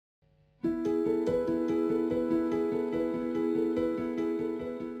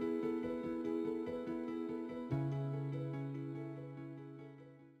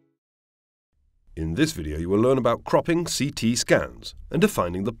In this video you will learn about cropping CT scans and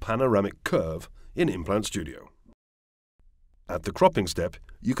defining the panoramic curve in Implant Studio. At the cropping step,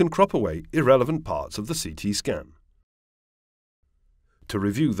 you can crop away irrelevant parts of the CT scan. To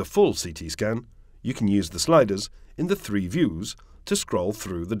review the full CT scan, you can use the sliders in the 3 views to scroll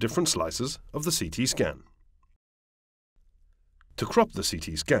through the different slices of the CT scan. To crop the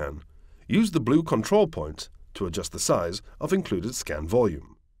CT scan, use the blue control points to adjust the size of included scan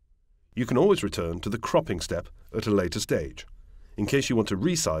volume. You can always return to the cropping step at a later stage, in case you want to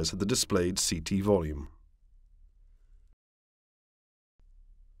resize the displayed CT volume.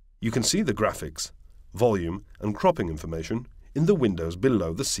 You can see the graphics, volume and cropping information in the windows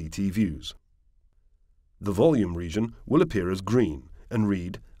below the CT views. The volume region will appear as green and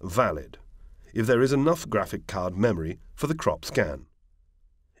read Valid if there is enough graphic card memory for the crop scan.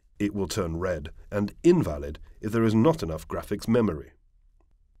 It will turn red and invalid if there is not enough graphics memory.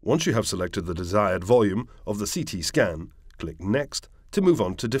 Once you have selected the desired volume of the CT scan, click Next to move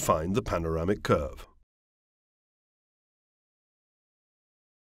on to define the panoramic curve.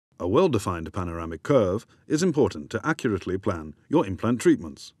 A well-defined panoramic curve is important to accurately plan your implant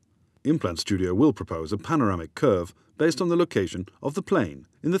treatments. Implant Studio will propose a panoramic curve based on the location of the plane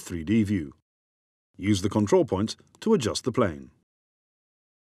in the 3D view. Use the control points to adjust the plane.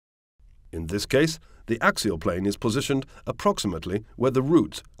 In this case, the axial plane is positioned approximately where the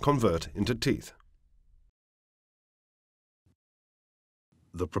roots convert into teeth.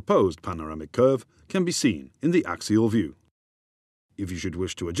 The proposed panoramic curve can be seen in the axial view. If you should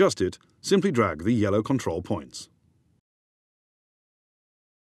wish to adjust it, simply drag the yellow control points.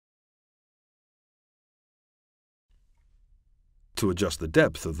 To adjust the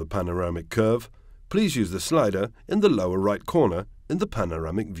depth of the panoramic curve, please use the slider in the lower right corner in the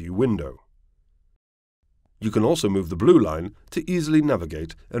panoramic view window. You can also move the blue line to easily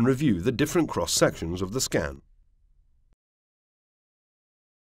navigate and review the different cross-sections of the scan.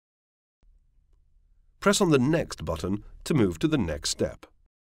 Press on the Next button to move to the next step.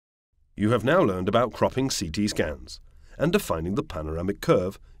 You have now learned about cropping CT scans and defining the panoramic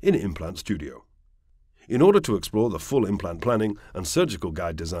curve in Implant Studio. In order to explore the full implant planning and surgical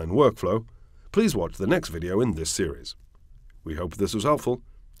guide design workflow, please watch the next video in this series. We hope this was helpful,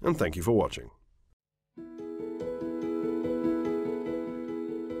 and thank you for watching.